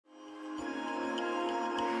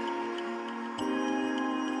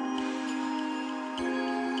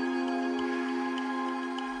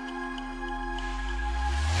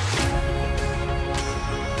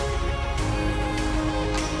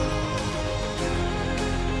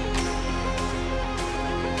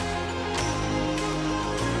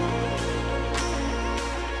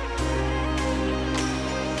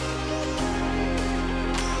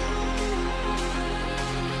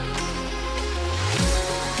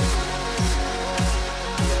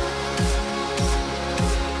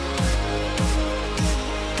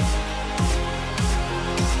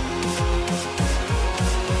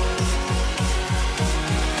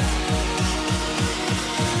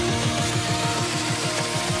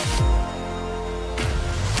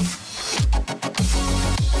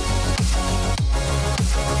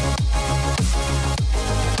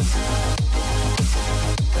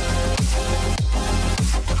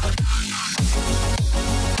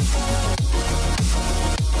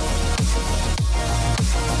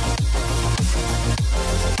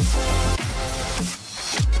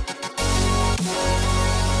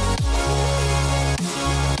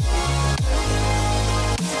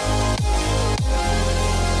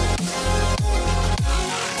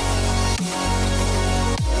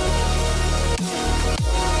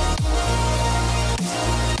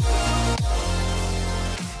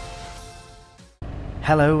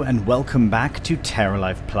Hello and welcome back to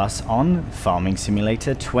TerraLife Plus on Farming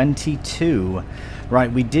Simulator 22.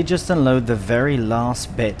 Right, we did just unload the very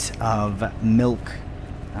last bit of milk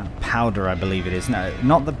powder, I believe it is. No,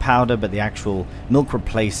 not the powder, but the actual milk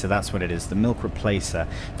replacer, that's what it is, the milk replacer.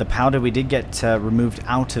 The powder we did get removed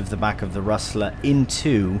out of the back of the rustler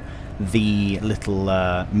into the little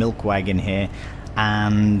milk wagon here,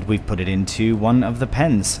 and we've put it into one of the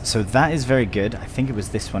pens. So that is very good. I think it was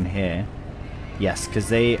this one here. Yes, because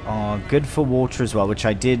they are good for water as well, which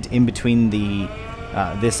I did in between the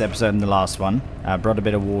this episode and the last one. Brought a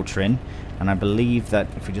bit of water in, and I believe that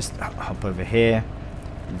if we just hop over here,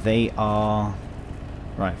 they are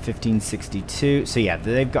right 1562. So yeah,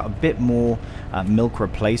 they've got a bit more milk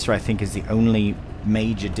replacer, I think, is the only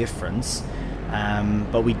major difference.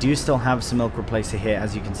 But we do still have some milk replacer here,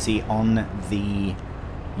 as you can see on the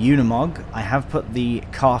Unimog. I have put the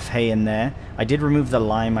calf hay in there. I did remove the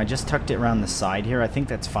lime. I just tucked it around the side here. I think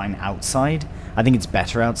that's fine outside. I think it's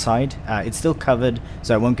better outside. It's still covered,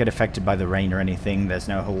 so it won't get affected by the rain or anything. There's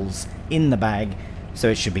no holes in the bag, so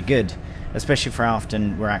it should be good, especially for how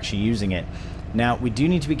often we're actually using it. Now, we do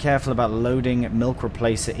need to be careful about loading milk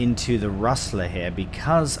replacer into the rustler here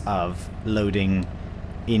because of loading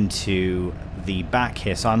into the back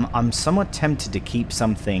here. So I'm somewhat tempted to keep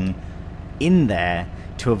something in there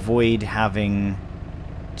to avoid having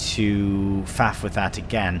to faff with that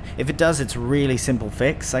again. If it does, it's really simple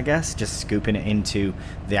fix, I guess, just scooping it into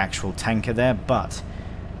the actual tanker there. But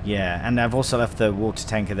yeah, and I've also left the water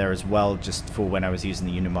tanker there as well, just for when I was using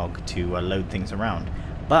the Unimog to load things around.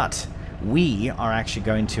 But we are actually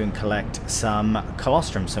going to collect some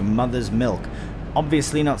colostrum, so mother's milk.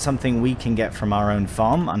 Obviously not something we can get from our own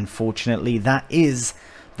farm, unfortunately. That is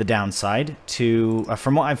the downside to,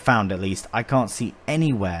 from what I've found at least, I can't see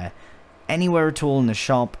anywhere at all in the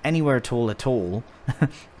shop, anywhere at all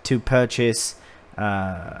to purchase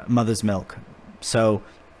mother's milk. So,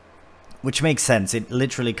 which makes sense. It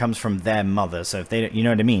literally comes from their mother, so if they, you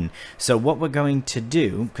know what I mean. So what we're going to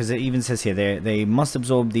do, because it even says here, they must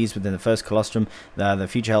absorb these within the first colostrum. The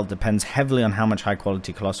future health depends heavily on how much high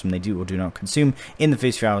quality colostrum they do or do not consume in the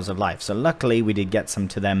first few hours of life. So luckily we did get some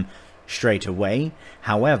to them straight away.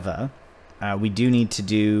 However, we do need to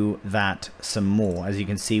do that some more. As you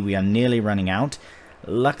can see, we are nearly running out.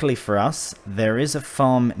 Luckily for us, there is a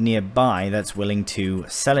farm nearby that's willing to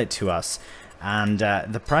sell it to us, and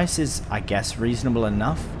the price is, I guess, reasonable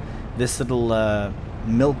enough. This little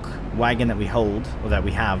milk wagon that we hold, or that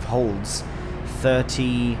we have, holds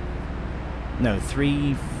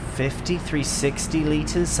 350, 360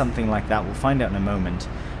 liters, something like that. We'll find out in a moment.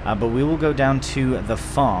 But we will go down to the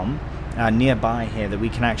farm nearby here that we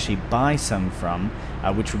can actually buy some from,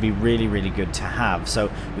 which would be really, really good to have.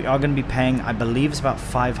 So we are going to be paying, I believe it's about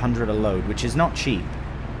 500 a load, which is not cheap.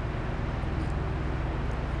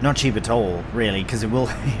 Not cheap at all, really, because it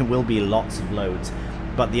will be lots of loads.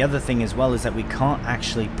 But the other thing as well is that we can't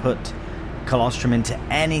actually put colostrum into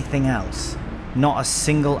anything else. Not a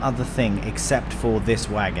single other thing except for this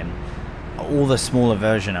wagon. Or the smaller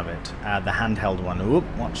version of it, the handheld one. Oop,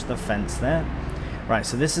 watch the fence there. Right,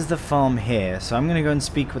 so this is the farm here. So I'm going to go and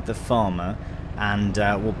speak with the farmer, and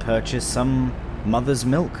we'll purchase some mother's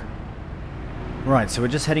milk. Right, so we're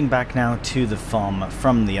just heading back now to the farm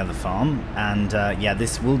from the other farm, and yeah,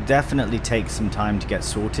 this will definitely take some time to get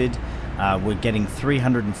sorted. We're getting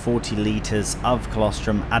 340 liters of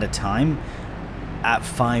colostrum at a time at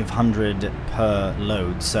 500 per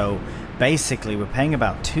load. So basically we're paying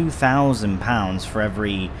about £2,000 for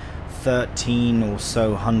every 13 or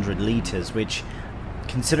so hundred liters, which,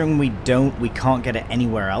 considering we can't get it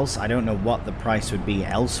anywhere else, I don't know what the price would be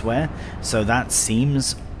elsewhere. So that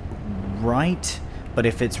seems right, but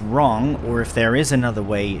if it's wrong, or if there is another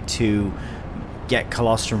way to get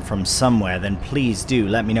colostrum from somewhere, then please do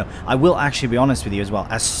let me know. I will actually be honest with you as well,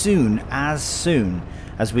 as soon as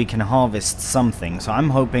we can harvest something. So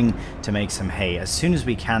I'm hoping to make some hay. As soon as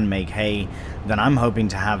we can make hay, then I'm hoping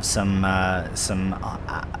to have some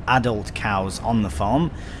adult cows on the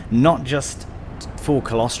farm, not just for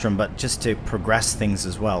colostrum, but just to progress things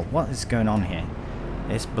as well. What is going on here?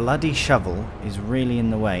 This bloody shovel is really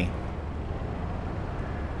in the way.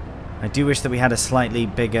 I do wish that we had a slightly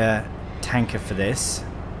bigger tanker for this,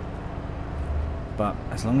 but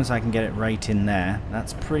as long as I can get it right in there,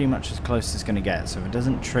 that's pretty much as close as it's going to get. So if it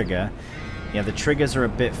doesn't trigger, yeah, the triggers are a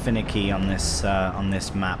bit finicky on this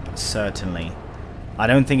map, certainly. I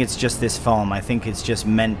don't think it's just this farm. I think it's just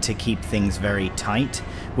meant to keep things very tight,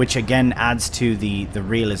 which again adds to the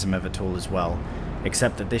realism of it all as well.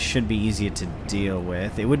 Except that this should be easier to deal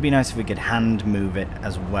with. It would be nice if we could hand move it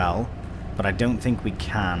as well, but I don't think we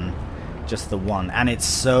can. Just the one, and it's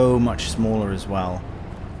so much smaller as well.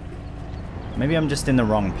 Maybe I'm just in the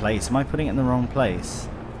wrong place. Am I putting it in the wrong place?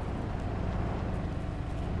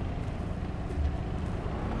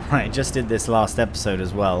 I just did this last episode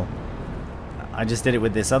as well. I just did it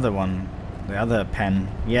with this other one. The other pen.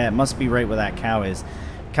 Yeah, it must be right where that cow is.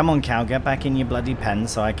 Come on, cow, get back in your bloody pen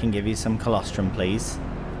so I can give you some colostrum, please.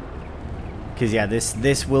 Because, yeah,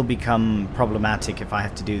 this will become problematic if I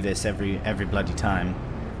have to do this every bloody time.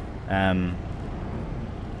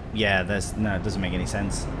 Yeah, no, it doesn't make any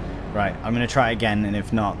sense. Right, I'm going to try again, and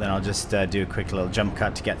if not, then I'll just do a quick little jump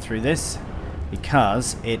cut to get through this.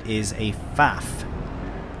 Because it is a faff.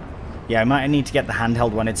 Yeah, I might need to get the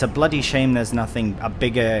handheld one. It's a bloody shame there's a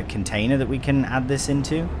bigger container that we can add this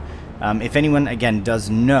into. If anyone, again, does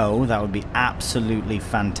know, that would be absolutely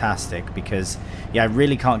fantastic. Because, yeah, I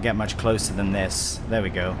really can't get much closer than this. There we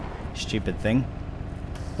go. Stupid thing.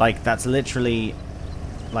 Like, that's literally,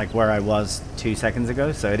 like, where I was 2 seconds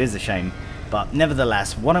ago. So it is a shame. But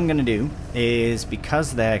nevertheless, what I'm going to do is,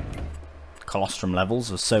 because their colostrum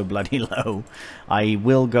levels are so bloody low, I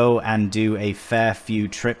will go and do a fair few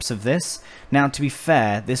trips of this. Now, to be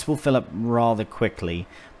fair, this will fill up rather quickly,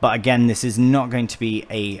 but again, this is not going to be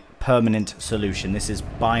a permanent solution. This is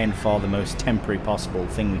by and far the most temporary possible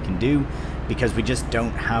thing we can do, because we just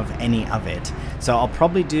don't have any of it. So I'll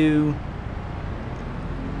probably do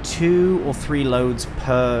 2 or 3 loads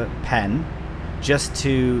per pen, just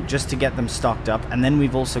to get them stocked up. And then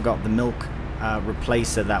we've also got the milk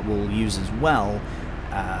replacer that we'll use as well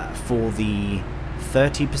for the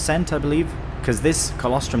 30%, I believe, because this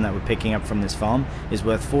colostrum that we're picking up from this farm is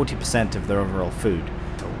worth 40% of their overall food.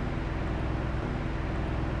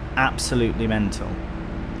 Absolutely mental,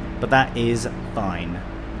 but that is fine,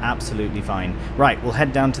 absolutely fine. Right, we'll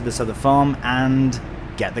head down to this other farm and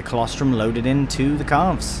get the colostrum loaded into the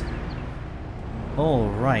calves.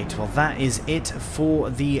 Alright, well that is it for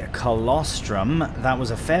the colostrum. That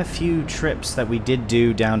was a fair few trips that we did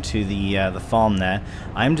do down to the farm there.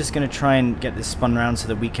 I'm just going to try and get this spun around so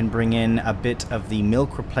that we can bring in a bit of the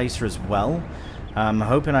milk replacer as well. I'm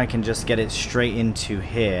hoping I can just get it straight into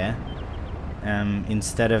here.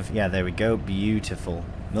 Instead of, yeah, there we go, beautiful.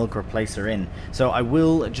 Milk replacer in. So I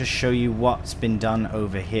will just show you what's been done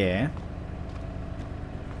over here.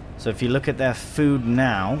 So if you look at their food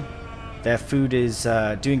now, their food is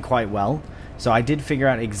doing quite well. So I did figure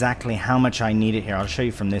out exactly how much I needed here. I'll show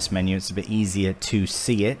you from this menu. It's a bit easier to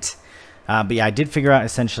see it. But yeah, I did figure out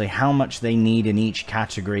essentially how much they need in each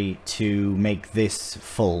category to make this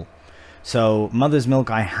full. So mother's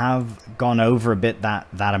milk, I have gone over a bit that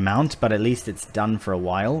amount, but at least it's done for a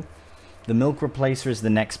while. The milk replacer is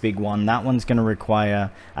the next big one. That one's going to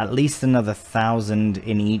require at least another 1,000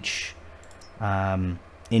 in each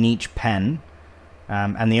pen.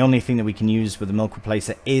 And the only thing that we can use with the milk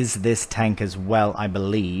replacer is this tank as well, I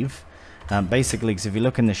believe. Basically, because if you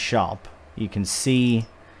look in the shop, you can see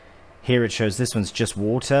here it shows this one's just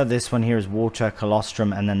water. This one here is water,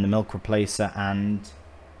 colostrum, and then the milk replacer and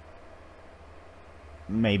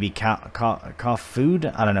maybe calf food.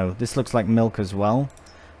 I don't know. This looks like milk as well.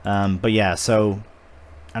 But yeah, so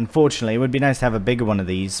unfortunately, it would be nice to have a bigger one of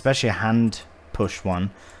these, especially a hand push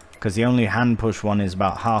one, because the only hand push one is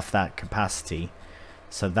about half that capacity.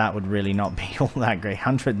 So that would really not be all that great.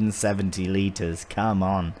 170 liters, come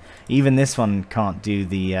on. Even this one can't do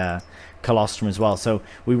the colostrum as well. So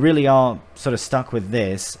we really are sort of stuck with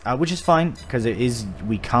this, which is fine, because it is,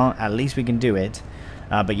 we can't, at least we can do it.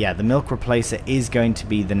 But yeah, the milk replacer is going to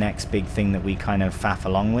be the next big thing that we kind of faff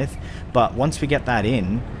along with. But once we get that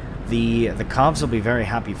in, the calves will be very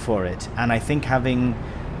happy for it. And I think having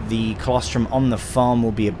the colostrum on the farm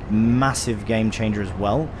will be a massive game changer as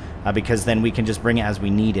well. Because then we can just bring it as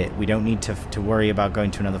we need it. We don't need to worry about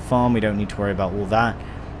going to another farm. We don't need to worry about all that.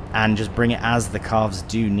 And just bring it as the calves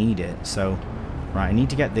do need it. So, right, I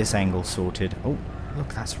need to get this angle sorted. Oh,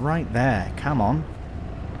 look, that's right there. Come on.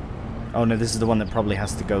 Oh, no, this is the one that probably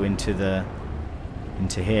has to go into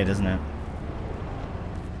here, doesn't it?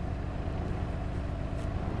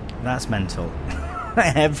 That's mental.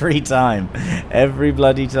 Every time. Every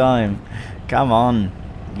bloody time. Come on.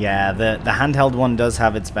 Yeah, the handheld one does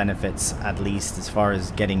have its benefits, at least as far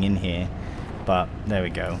as getting in here. But there we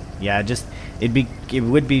go. Yeah, just it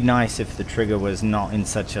would be nice if the trigger was not in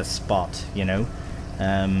such a spot, you know.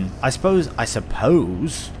 I suppose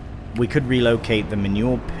we could relocate the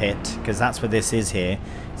manure pit, because that's what this is here.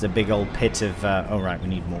 It's a big old pit of oh right, we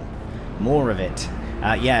need more of it.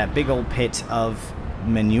 Yeah, big old pit of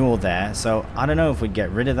manure there. So I don't know if we'd get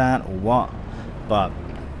rid of that or what, but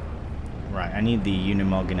right, I need the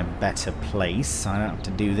Unimog in a better place. I don't have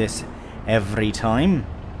to do this every time.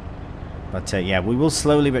 But yeah, we will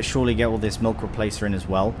slowly but surely get all this milk replacer in as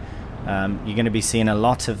well. You're going to be seeing a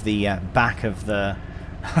lot of the back of the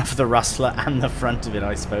of the rustler and the front of it,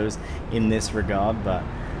 I suppose, in this regard, but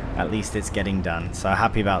at least it's getting done, so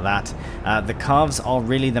happy about that. The calves are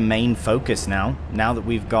really the main focus now that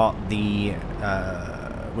we've got the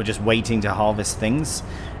we're just waiting to harvest things,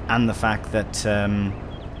 and the fact that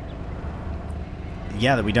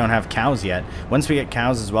yeah, that we don't have cows yet. Once we get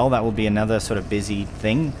cows as well, that will be another sort of busy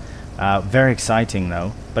thing. Very exciting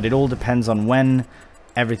though, but it all depends on when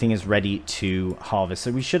everything is ready to harvest.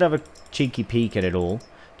 So we should have a cheeky peek at it all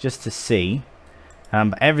just to see.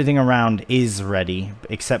 But everything around is ready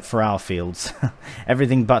except for our fields.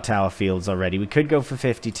 Everything but our fields are ready. We could go for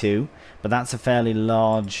 52, but that's a fairly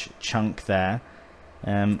large chunk there.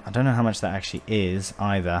 I don't know how much that actually is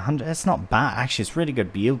either. It's not bad. Actually, it's really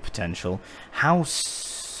good yield potential. How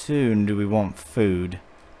soon do we want food?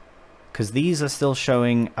 Because these are still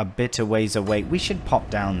showing a bit of ways away. We should pop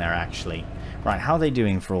down there, actually. Right, how are they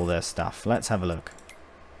doing for all their stuff? Let's have a look.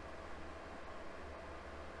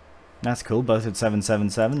 That's cool. Both at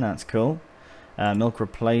 777. That's cool. Milk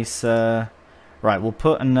replacer. Right, we'll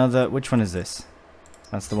put another... Which one is this?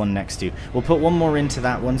 That's the one next to you. We'll put one more into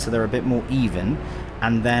that one so they're a bit more even.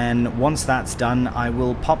 And then once that's done, I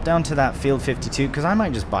will pop down to that field 52, because I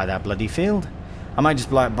might just buy that bloody field. I might just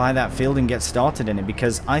buy that field and get started in it,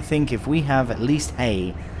 because I think if we have at least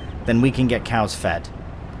hay, then we can get cows fed.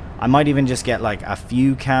 I might even just get like a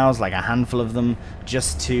few cows, like a handful of them,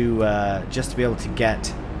 just to be able to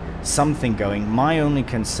get something going. My only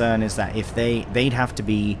concern is that if they'd have to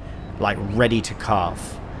be like ready to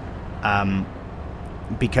calve.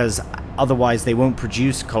 Because otherwise they won't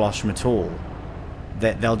produce colostrum at all.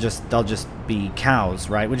 They'll just be cows,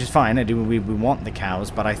 right? Which is fine. We want the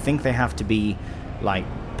cows, but I think they have to be like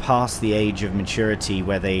past the age of maturity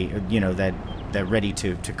where they, you know, they're ready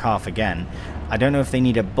to calf again. I don't know if they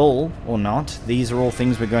need a bull or not. These are all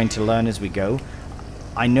things we're going to learn as we go.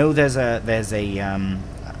 I know there's a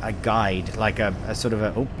guide, like a sort of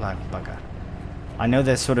a black bugger. I know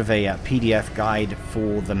there's sort of a PDF guide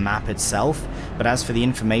for the map itself, but as for the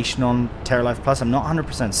information on TerraLife Plus, I'm not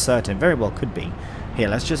 100% certain. Very well could be. Here,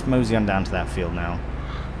 let's just mosey on down to that field now.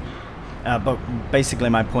 But basically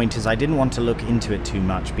my point is I didn't want to look into it too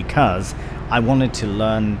much because I wanted to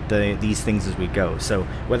learn these things as we go. So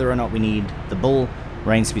whether or not we need the bull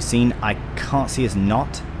remains to be seen. I can't see us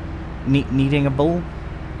not needing a bull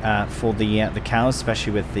for the cows,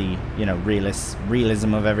 especially with the, you know,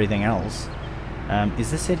 realism of everything else.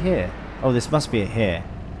 Is this it here? Oh, this must be it here.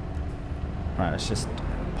 Right, let's just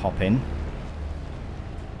pop in.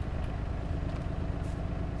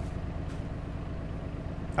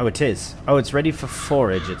 Oh, it is. Oh, it's ready for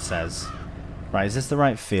forage, it says. Right, is this the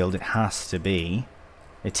right field? It has to be.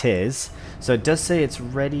 It is. So it does say it's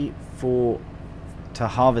ready to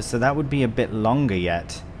harvest, so that would be a bit longer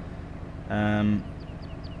yet.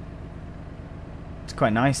 It's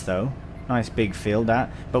quite nice, though. Nice big field,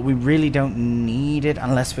 but we really don't need it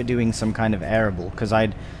unless we're doing some kind of arable, because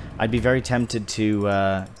I'd be very tempted to...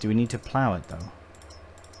 do we need to plow it, though?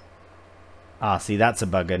 Ah, see, that's a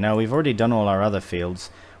bugger. No, we've already done all our other fields.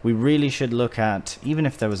 We really should look at, even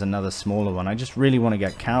if there was another smaller one, I just really want to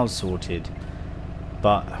get cows sorted.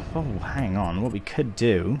 But, oh, hang on. What we could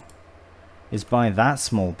do is buy that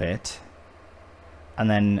small bit and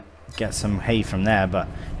then get some hay from there. But,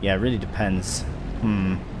 yeah, it really depends.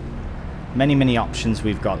 Many options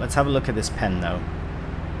we've got. Let's have a look at this pen, though.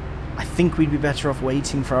 I think we'd be better off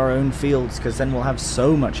waiting for our own fields, because then we'll have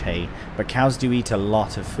so much hay. But cows do eat a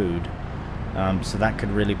lot of food. So that could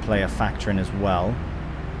really play a factor in as well.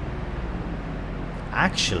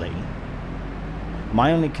 Actually,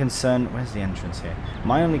 my only concern... Where's the entrance here?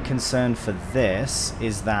 My only concern for this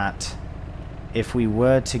is that if we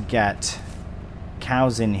were to get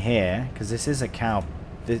cows in here, because this is a cow...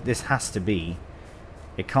 This has to be...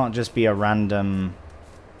 It can't just be a random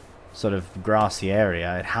sort of grassy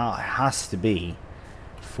area. It has to be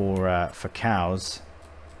for cows.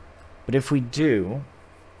 But if we do...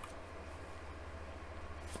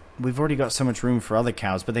 We've already got so much room for other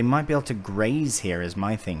cows, but they might be able to graze here, is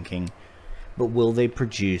my thinking. But will they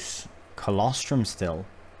produce colostrum still?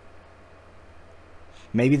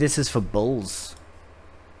 Maybe this is for bulls.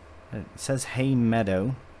 It says hay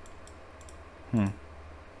meadow.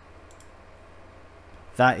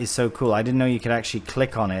 That is so cool. I didn't know you could actually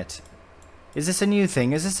click on it. Is this a new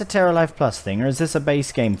thing? Is this a TerraLife Plus thing? Or is this a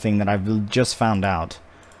base game thing that I've just found out?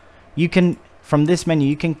 You can... From this menu,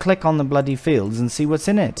 you can click on the bloody fields and see what's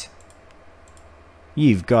in it.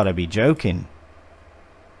 You've got to be joking.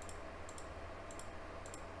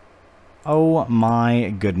 Oh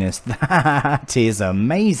my goodness, that is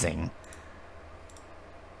amazing.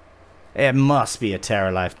 It must be a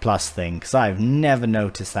TerraLife Plus thing, because I've never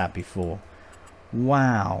noticed that before.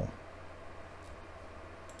 Wow.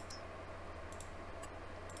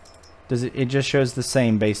 Does it just shows the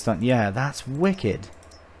same based on... Yeah, that's wicked.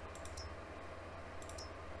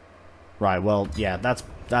 Right, well, yeah,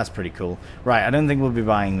 that's pretty cool. Right, I don't think we'll be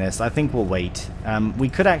buying this. I think we'll wait. We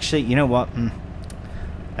could actually... You know what?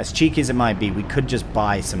 As cheeky as it might be, we could just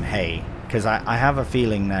buy some hay. Because I have a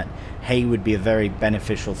feeling that hay would be a very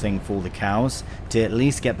beneficial thing for the cows to at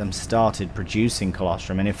least get them started producing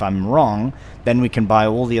colostrum. And if I'm wrong, then we can buy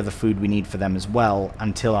all the other food we need for them as well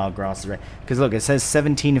until our grass is ready. Because look, it says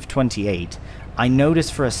 17 of 28. I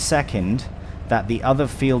noticed for a second that the other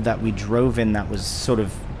field that we drove in that was sort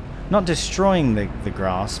of not destroying the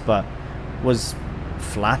grass, but was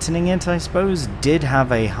flattening it, I suppose, did have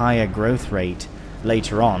a higher growth rate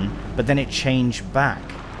later on, but then it changed back.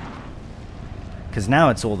 Because now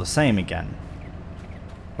it's all the same again.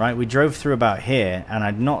 Right, we drove through about here, and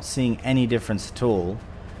I'm not seeing any difference at all.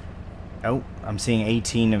 Oh, I'm seeing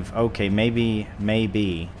 18 of... Okay, maybe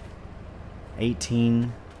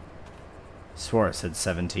 18... Swore it said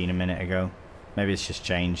 17 a minute ago. Maybe it's just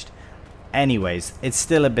changed. Anyways, it's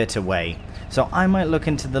still a bit away. So I might look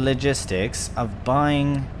into the logistics of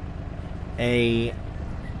buying a...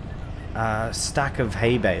 stack of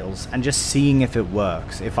hay bales and just seeing if it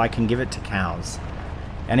works, if I can give it to cows.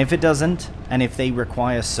 And if it doesn't, and if they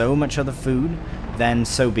require so much other food, then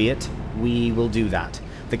so be it. We will do that.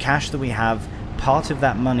 The cash that we have, part of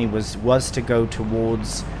that money was to go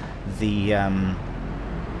towards the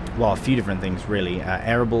well, a few different things really.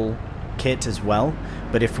 Arable kit as well,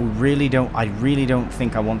 but if we really don't, I really don't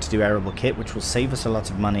think I want to do arable kit, which will save us a lot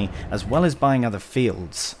of money, as well as buying other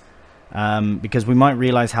fields. Because we might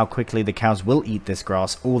realize how quickly the cows will eat this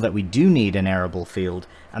grass, or that we do need an arable field,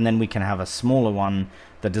 and then we can have a smaller one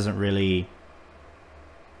that doesn't really,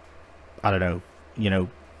 I don't know, you know,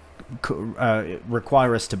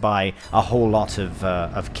 require us to buy a whole lot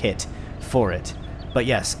of kit for it. But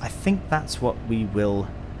yes, I think that's what we will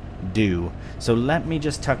do. So let me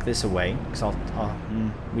just tuck this away, because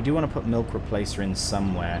we do want to put milk replacer in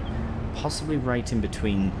somewhere, possibly right in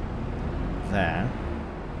between there.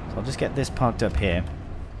 So I'll just get this parked up here.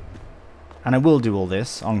 And I will do all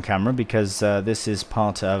this on camera because this is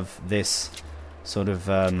part of this sort of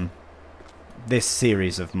this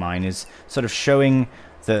series of mine, is sort of showing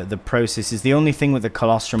the processes. The only thing with the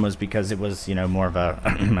colostrum was because it was, you know, more of a,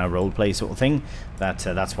 a role play sort of thing.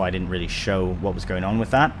 That's why I didn't really show what was going on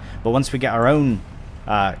with that. But once we get our own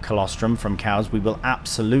colostrum from cows, we will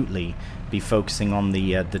absolutely be focusing on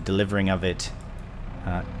the delivering of it,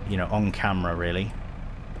 you know, on camera really.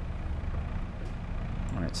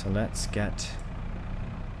 Alright, so let's get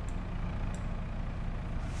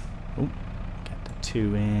the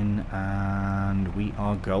 2 in, and we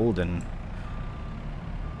are golden.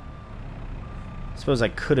 I suppose I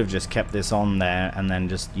could have just kept this on there and then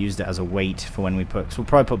just used it as a weight for when we put... So we'll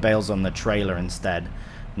probably put bales on the trailer instead,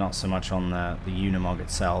 not so much on the Unimog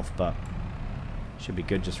itself, but should be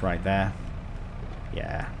good just right there.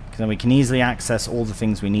 Yeah, because then we can easily access all the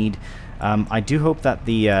things we need. I do hope that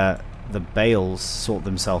the bales sort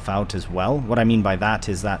themselves out as well. What I mean by that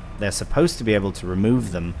is that they're supposed to be able to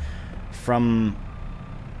remove them from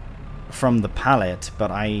the pallet,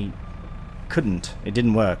 but I couldn't. It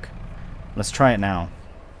didn't work. Let's try it now.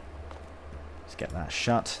 Let's get that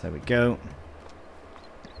shut. There we go.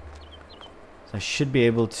 So I should be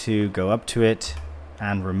able to go up to it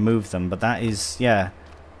and remove them, but that is, yeah.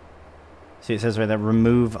 See, it says right there,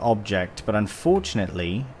 remove object, but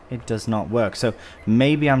unfortunately it does not work. So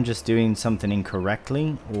maybe I'm just doing something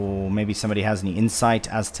incorrectly, or maybe somebody has any insight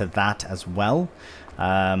as to that as well,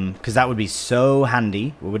 because that would be so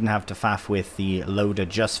handy. We wouldn't have to faff with the loader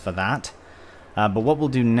just for that. But what we'll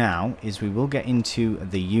do now is we will get into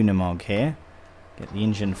the Unimog here, get the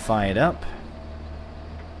engine fired up.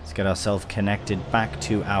 Let's get ourselves connected back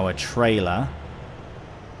to our trailer.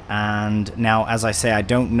 And now, as I say, I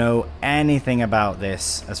don't know anything about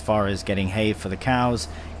this as far as getting hay for the cows,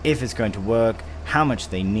 if it's going to work, how much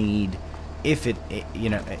they need, if it you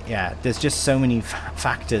know, yeah, there's just so many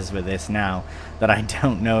factors with this now that I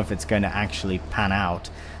don't know if it's going to actually pan out.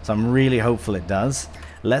 So I'm really hopeful it does.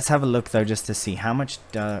 Let's have a look though, just to see how much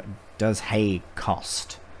does hay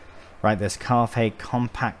cost. Right, there's calf hay,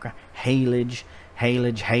 compact haylage,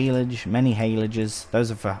 many haylages.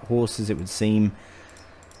 Those are for horses, it would seem.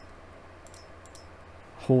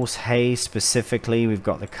 Horse hay specifically, we've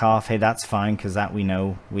got the calf hay, that's fine because that we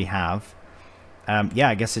know we have. Yeah,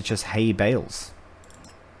 I guess it's just hay bales.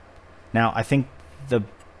 Now, I think the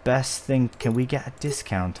best thing, can we get a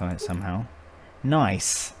discount on it somehow?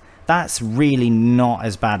 Nice. That's really not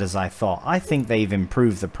as bad as I thought. I think they've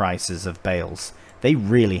improved the prices of bales. They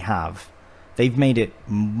really have. They've made it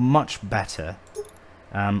much better.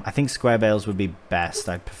 I think square bales would be best.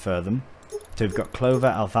 I'd prefer them. So we've got clover,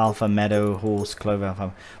 alfalfa, meadow, horse, clover,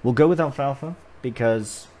 alfalfa. We'll go with alfalfa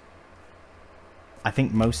because I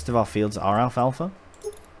think most of our fields are alfalfa.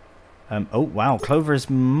 Oh, wow. Clover is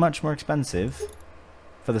much more expensive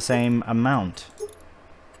for the same amount.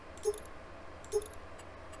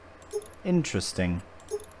 Interesting.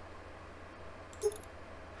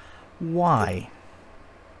 Why?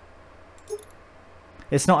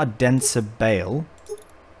 It's not a denser bale.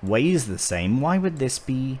 Weighs the same. Why would this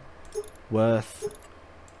be worth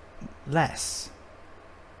less?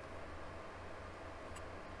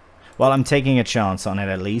 Well, I'm taking a chance on it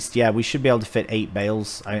at least. Yeah, we should be able to fit 8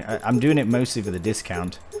 bales. I'm doing it mostly for the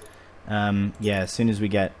discount. Yeah, as soon as we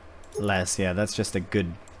get less, yeah, that's just a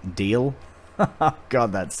good deal.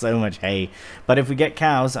 God, that's so much hay. But if we get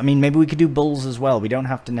cows, I mean, maybe we could do bulls as well. We don't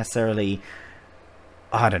have to necessarily...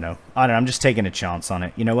 I don't know. I'm just taking a chance on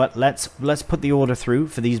it. You know what? Let's put the order through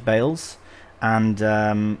for these bales.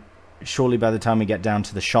 And surely by the time we get down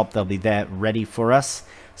to the shop, they'll be there ready for us.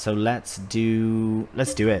 So let's do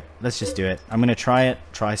it. Let's just do it. I'm going to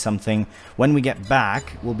try something. When we get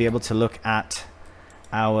back, we'll be able to look at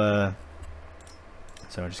our...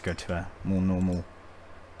 So I'll just go to a more normal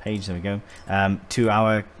page. There we go. To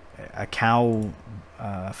our cow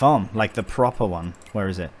farm, like the proper one. Where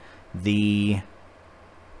is it? The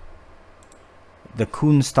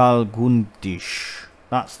Kunstal Gundish.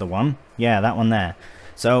 That's the one. Yeah, that one there.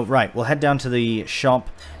 So, right, we'll head down to the shop,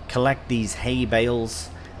 collect these hay bales,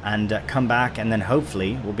 and come back, and then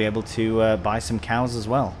hopefully we'll be able to buy some cows as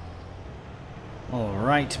well.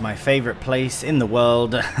 Alright, my favorite place in the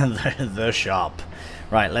world, the shop.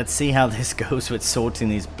 Right, let's see how this goes with sorting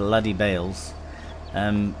these bloody bales.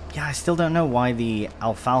 Yeah, I still don't know why the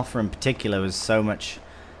alfalfa in particular was so much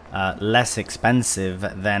less expensive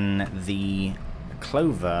than the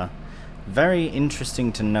clover. Very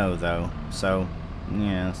interesting to know, though. So,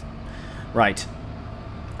 yes. Right.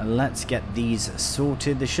 Let's get these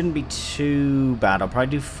sorted. They shouldn't be too bad. I'll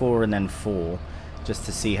probably do 4 and then 4, just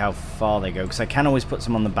to see how far they go, because I can always put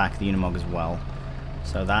some on the back of the Unimog as well.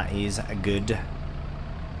 So that is good.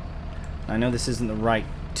 I know this isn't the right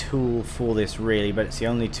tool for this, really, but it's the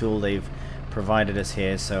only tool they've provided us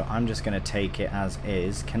here, so I'm just going to take it as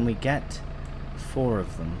is. Can we get 4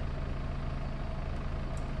 of them?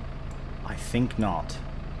 I think not.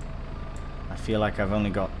 I feel like I've only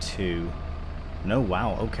got 2. No,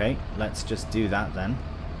 wow, okay. Let's just do that then.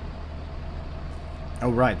 Oh,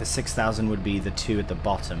 right, the 6,000 would be the 2 at the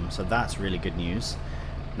bottom, so that's really good news.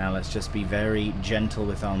 Now let's just be very gentle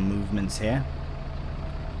with our movements here.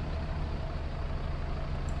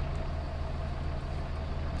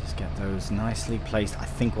 Just get those nicely placed. I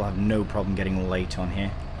think we'll have no problem getting all 8 on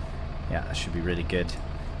here. Yeah, that should be really good.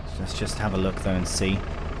 So let's just have a look though and see.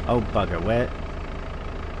 Oh, bugger, where...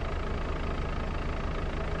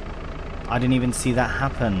 I didn't even see that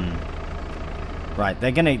happen. Right,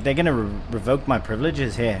 they're gonna revoke my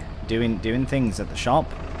privileges here, doing things at the shop.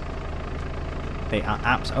 They are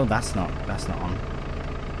apps. Oh, that's not on.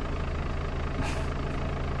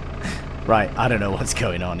 Right, I don't know what's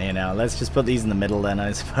going on here now. Let's just put these in the middle then,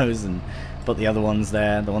 I suppose, and put the other ones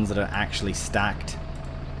there, the ones that are actually stacked.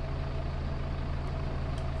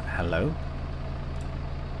 Hello.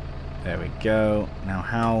 There we go. Now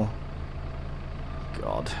how?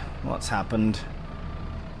 God, what's happened?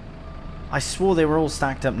 I swore they were all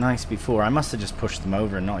stacked up nice before. I must have just pushed them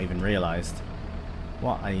over and not even realized.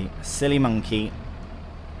 What a silly monkey.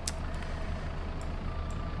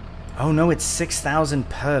 Oh no, it's 6,000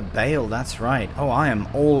 per bale. That's right. Oh, I am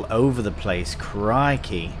all over the place.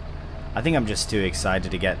 Crikey. I think I'm just too excited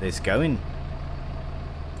to get this going.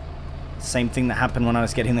 Same thing that happened when I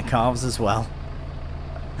was getting the calves as well.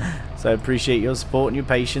 So I appreciate your support and your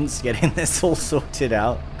patience getting this all sorted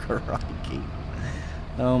out. Crikey.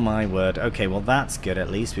 Oh my word. Okay, well that's good at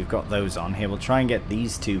least. We've got those on here. We'll try and get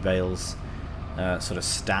these 2 bales sort of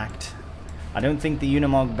stacked. I don't think the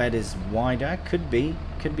Unimog bed is wider. Could be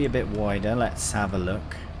a bit wider. Let's have a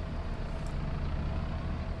look.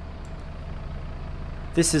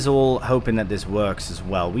 This is all hoping that this works as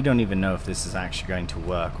well. We don't even know if this is actually going to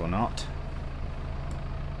work or not.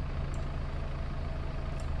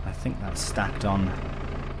 I think that's stacked on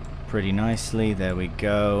pretty nicely. There we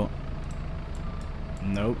go.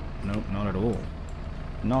 Nope, nope, not at all.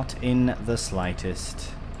 Not in the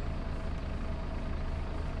slightest.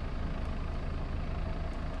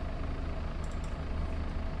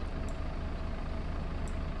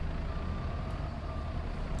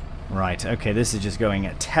 Right, okay, this is just going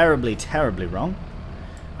terribly, terribly wrong.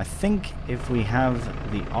 I think if we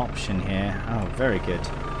have the option here... Oh, very good.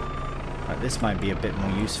 Right, this might be a bit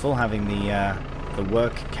more useful, having the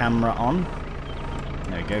work camera on.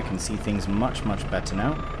 There we go, can see things much, much better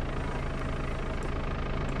now.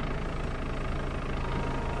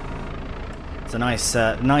 It's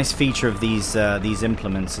a nice feature of these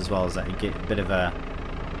implements as well, is that you get a bit of a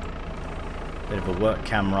work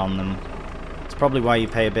camera on them. It's probably why you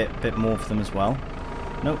pay a bit more for them as well.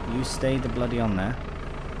 Nope, you stay the bloody on there.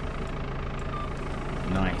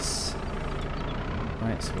 Nice.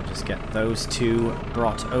 Right, so we'll just get those two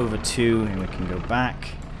brought over to, and we can go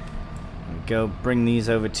back. There we go, bring these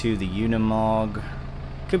over to the Unimog.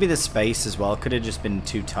 Could be the space as well, could have just been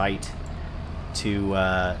too tight to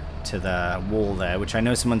the wall there, which I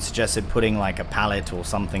know someone suggested putting like a pallet or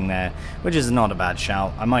something there, which is not a bad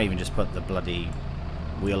shout. I might even just put the bloody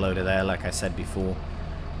wheel loader there, like I said before,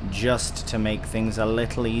 just to make things a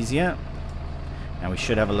little easier. Now we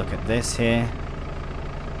should have a look at this here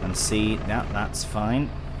and see that that's fine.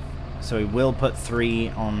 So we will put 3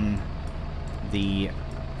 on the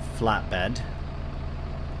flatbed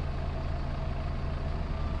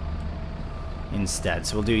instead.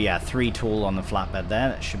 So we'll do, yeah, 3 tall on the flatbed there.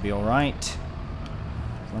 That should be alright.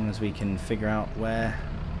 As long as we can figure out where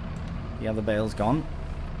the other bale's gone.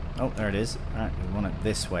 Oh, there it is. Alright, we want it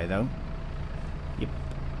this way though. Yep.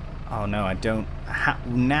 Oh no, I don't...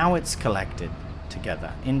 now it's collected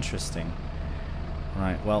together. Interesting.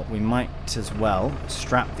 Right, well, we might as well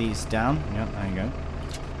strap these down. Yep, there you go.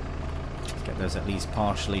 Let's get those at least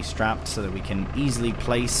partially strapped so that we can easily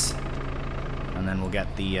place, and then we'll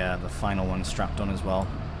get the final one strapped on as well.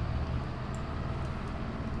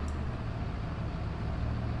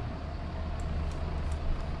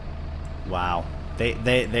 Wow,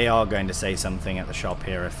 they are going to say something at the shop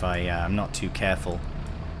here if I'm not too careful.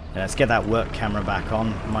 Let's get that work camera back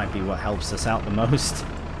on. Might be what helps us out the most.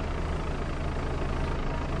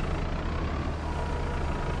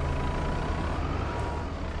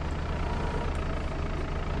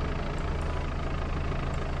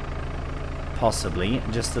 Possibly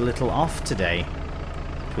just a little off today,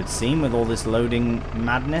 it would seem, with all this loading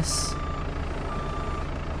madness.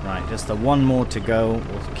 Right, just the one more to go.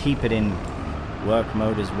 We'll keep it in work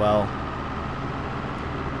mode as well.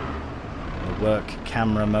 The work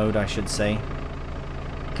camera mode, I should say.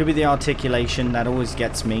 Could be the articulation, that always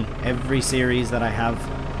gets me. Every series that I have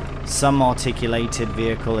some articulated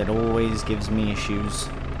vehicle, it always gives me issues.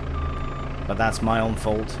 But that's my own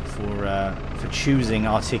fault for choosing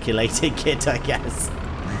articulated kit, I guess.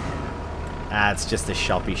 It's just a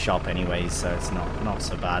shoppy shop anyways, so it's not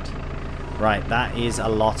so bad. Right, that is a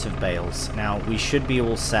lot of bales. Now, we should be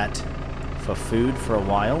all set for food for a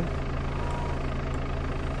while.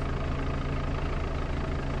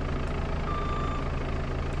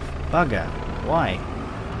 Bugger, why?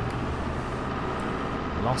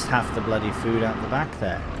 Lost half the bloody food out the back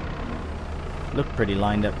there. Looked pretty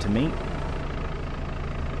lined up to me.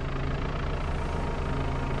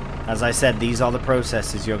 As I said, these are the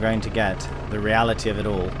processes you're going to get. The reality of it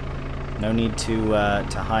all. No need to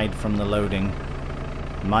hide from the loading.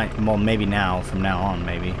 Well, maybe now, from now on,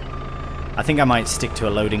 maybe. I think I might stick to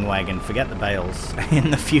a loading wagon. Forget the bales.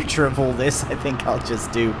 In the future of all this, I think I'll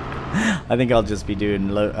just be doing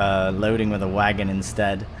loading with a wagon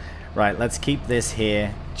instead. Right, let's keep this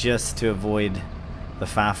here just to avoid the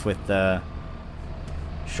faff with the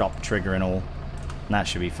shop trigger and all. And that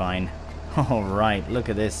should be fine. Alright, look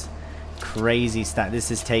at this crazy stack.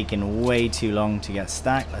 This is taking way too long to get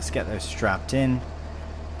stacked. Let's get those strapped in.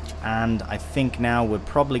 And I think now we're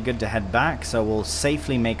probably good to head back. So we'll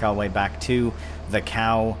safely make our way back to the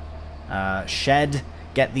cow shed.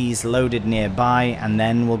 Get these loaded nearby. And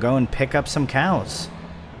then we'll go and pick up some cows.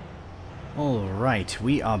 Alright,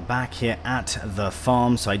 we are back here at the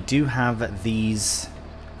farm. So I do have these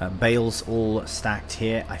bales all stacked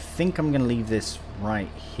here. I think I'm going to leave this right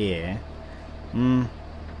here.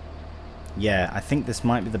 Yeah, I think this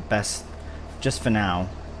might be the best, just for now.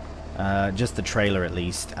 Just the trailer at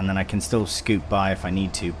least, and then I can still scoot by if I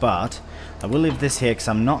need to. But I will leave this here because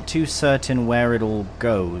I'm not too certain where it all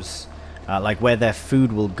goes. Like where their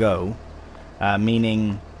food will go.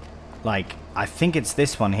 Meaning, like, I think it's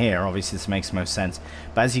this one here. Obviously this makes most sense.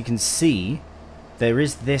 But as you can see, there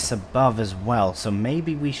is this above as well. So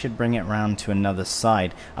maybe we should bring it round to another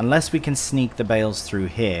side. Unless we can sneak the bales through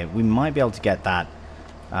here. We might be able to get that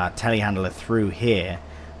telehandler through here.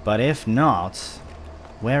 But if not,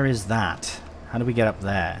 where is that? How do we get up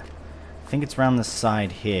there? I think it's around the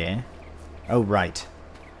side here. Oh, right.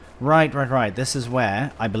 Right. This is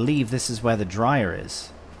where, I believe this is where the dryer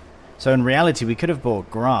is. So in reality, we could have bought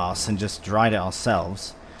grass and just dried it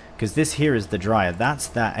ourselves, because this here is the dryer. That's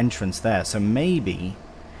that entrance there. So maybe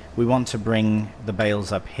we want to bring the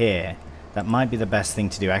bales up here. That might be the best thing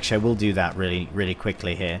to do. Actually, I will do that really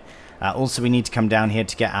quickly here. Also, we need to come down here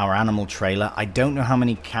to get our animal trailer. I don't know how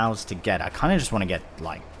many cows to get. I kind of just want to get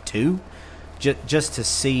like 2, just to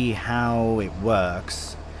see how it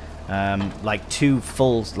works. Like 2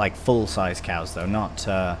 full-size cows though,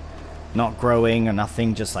 not growing or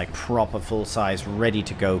nothing, just like proper full-size,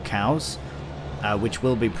 ready-to-go cows, which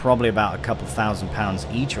will be probably about a couple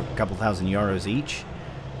 £1,000 each, or a couple €1,000 each.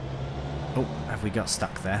 Oh, have we got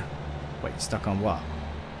stuck there? Wait, stuck on what?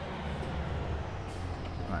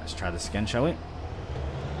 Right, let's try this again, shall we?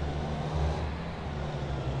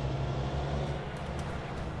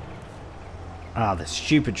 Ah, the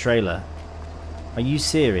stupid trailer. Are you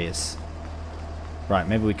serious? Right,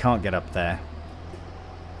 maybe we can't get up there.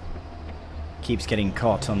 Keeps getting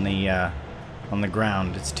caught on the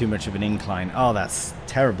ground. It's too much of an incline. Oh, that's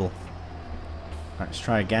terrible. Right, let's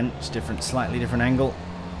try again. It's different, slightly different angle.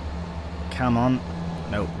 Come on.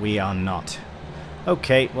 No, we are not.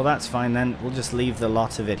 Okay, well that's fine then. We'll just leave the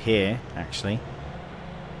lot of it here, actually.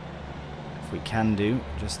 If we can do,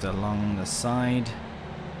 just along the side.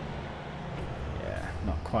 Yeah,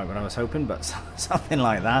 not quite what I was hoping, but something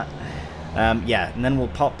like that. Yeah, and then we'll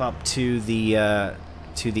pop up to the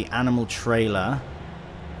animal trailer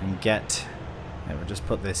and get... Yeah, we'll just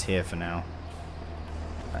put this here for now.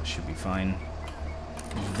 That should be fine.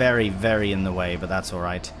 Very, very in the way, but that's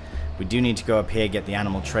alright. We do need to go up here, get the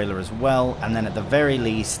animal trailer as well, and then at the very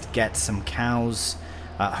least get some cows,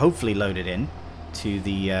 hopefully loaded in to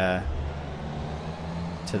the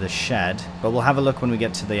shed. But we'll have a look when we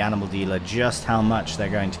get to the animal dealer just how much they're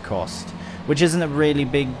going to cost, which isn't a really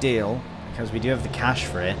big deal because we do have the cash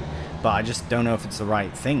for it, but I just don't know if it's the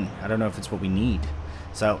right thing. I don't know if it's what we need.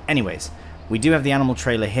 So anyways, we do have the animal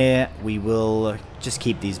trailer here. We will just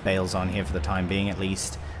keep these bales on here for the time being at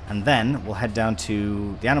least. And then we'll head down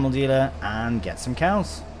to the animal dealer and get some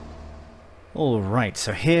cows. Alright,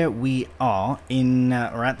 so here we are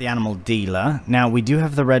we're at the animal dealer. Now, we do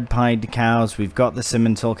have the red pied cows. We've got the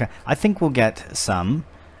Simmental cow. I think we'll get some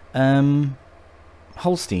Holsteins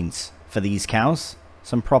for these cows.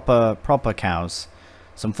 Some proper cows.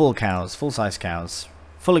 Some full-size cows.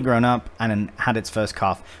 Fully grown up and had its first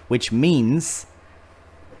calf. Which means...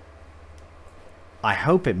 I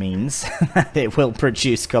hope it means that it will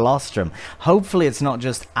produce colostrum. Hopefully it's not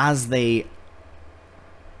just as they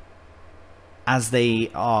let's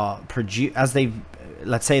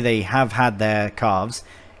say they have had their calves,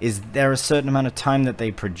 is there a certain amount of time that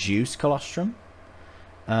they produce colostrum?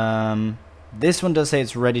 This one does say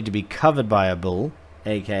it's ready to be covered by a bull,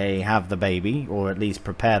 aka have the baby, or at least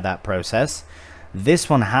prepare that process.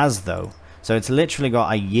 This one has though, so it's literally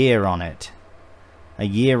got a year on it. A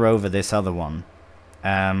year over this other one.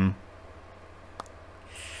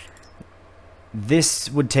 This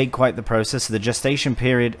would take quite the process. So the gestation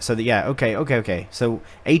period, so that, yeah, okay. So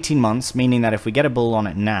 18 months, meaning that if we get a bull on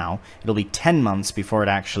it now, it'll be 10 months before it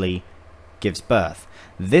actually gives birth.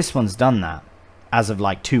 This one's done that as of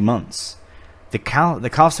like 2 months. The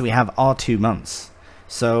calves that we have are 2 months.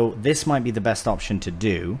 So this might be the best option to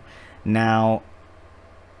do. Now,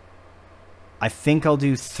 I think I'll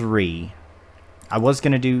do 3. I was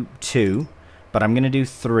going to do 2. But I'm going to do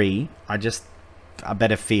 3. A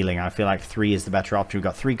better feeling. I feel like 3 is the better option. We've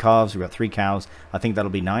got 3 calves. We've got 3 cows. I think that'll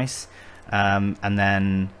be nice. And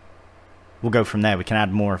then we'll go from there. We can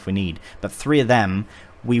add more if we need. But 3 of them,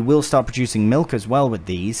 we will start producing milk as well with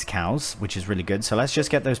these cows, which is really good. So let's just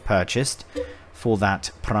get those purchased for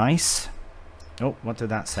that price. Oh, what did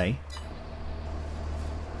that say?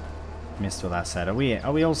 Missed what that said. Are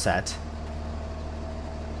we all set?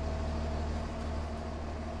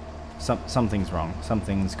 Something's wrong.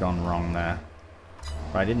 Something's gone wrong there.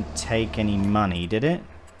 Right, I didn't take any money, did it?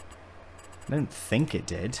 I don't think it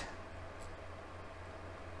did.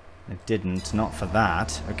 It didn't, not for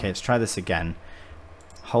that. Okay, let's try this again.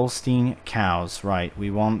 Holstein cows. Right, we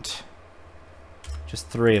want just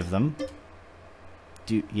 3 of them.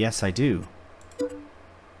 Yes, I do.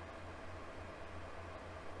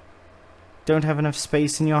 Don't have enough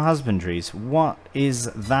space in your husbandries. What is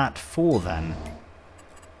that for then?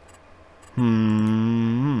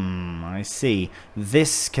 I see.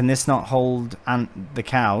 Can this not hold the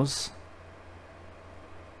cows?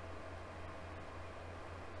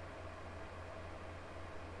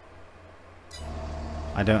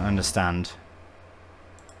 I don't understand.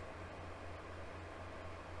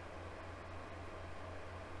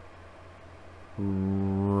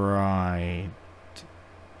 Right.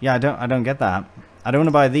 Yeah, I don't get that. I don't want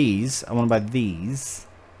to buy these. I want to buy these.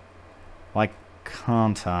 Why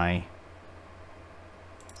can't I?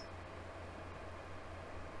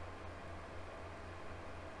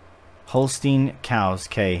 Holstein cows,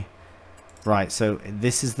 okay. Right, so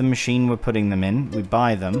this is the machine we're putting them in. We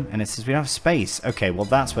buy them, and it says we don't have space. Okay, well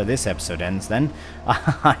that's where this episode ends then.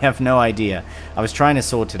 I have no idea. I was trying to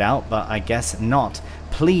sort it out, but I guess not.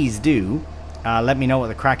 Please do let me know what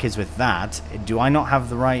the crack is with that. Do I not have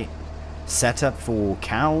the right setup for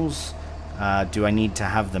cows? Do I need to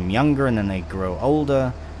have them younger and then they grow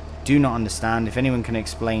older? Do not understand. If anyone can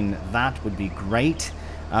explain that, would be great.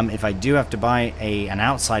 If I do have to buy an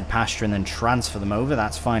outside pasture and then transfer them over,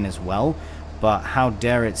 that's fine as well. But how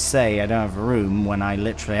dare it say I don't have room when I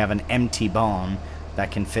literally have an empty barn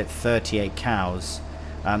that can fit 38 cows.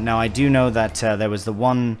 Now I do know that there was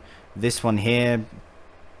this one here,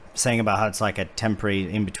 saying about how it's like a temporary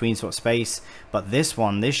in-between sort of space. But this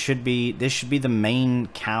should be the main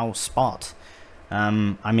cow spot.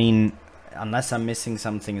 I mean, unless I'm missing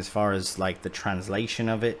something as far as like the translation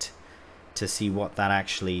of it, to see what that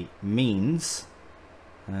actually means,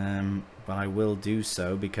 but I will do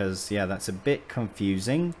so because yeah, that's a bit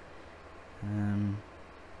confusing.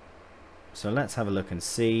 So let's have a look and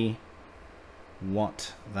see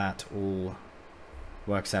what that all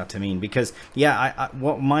works out to mean, because yeah,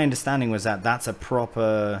 what my understanding was that that's a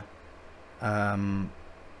proper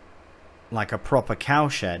like a proper cow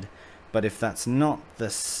shed. But if that's not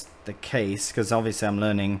the case, because obviously I'm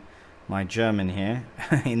learning my German here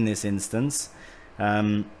in this instance,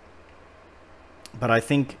 but I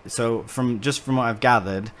think so from what I've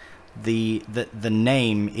gathered, the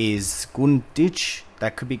name is Gundisch.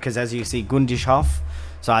 That could be because, as you see, Gundischhof,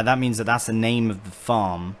 so that means that's the name of the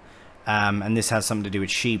farm, and this has something to do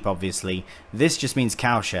with sheep, obviously. This just means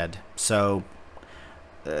cowshed, so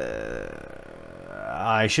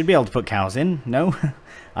I should be able to put cows in. No,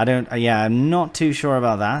 I don't. Yeah, I'm not too sure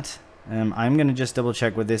about that. I'm going to just double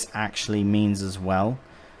check what this actually means as well,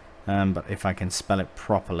 but if I can spell it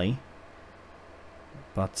properly.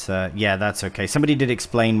 But yeah, that's okay. Somebody did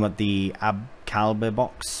explain what the Kalbe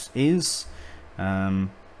box is, but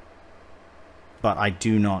I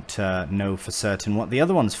do not know for certain what the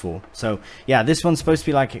other one's for. So yeah, this one's supposed to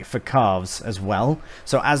be like for calves as well.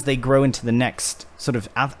 So as they grow into the next sort of,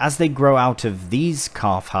 as they grow out of these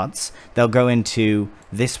calf huts, they'll go into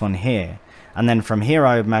this one here. And then from here,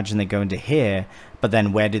 I imagine they go into here. But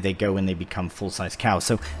then where do they go when they become full-size cows?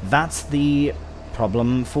 So that's the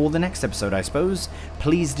problem for the next episode, I suppose.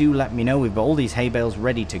 Please do let me know. We've got all these hay bales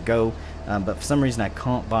ready to go, but for some reason I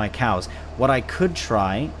can't buy cows. What I could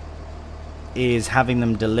try is having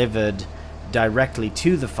them delivered directly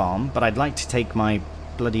to the farm, but I'd like to take my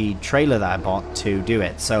bloody trailer that I bought to do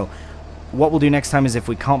it. So what we'll do next time is, if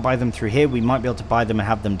we can't buy them through here, we might be able to buy them and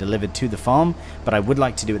have them delivered to the farm, but I would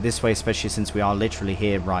like to do it this way, especially since we are literally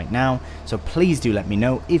here right now. So please do let me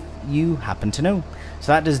know if you happen to know.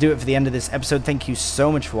 So that does do it for the end of this episode. Thank you so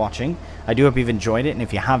much for watching. I do hope you've enjoyed it, and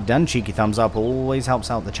if you have done, cheeky thumbs up always helps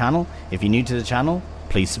out the channel. If you're new to the channel,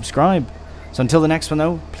 please subscribe. So until the next one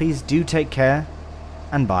though, please do take care,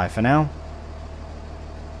 and bye for now.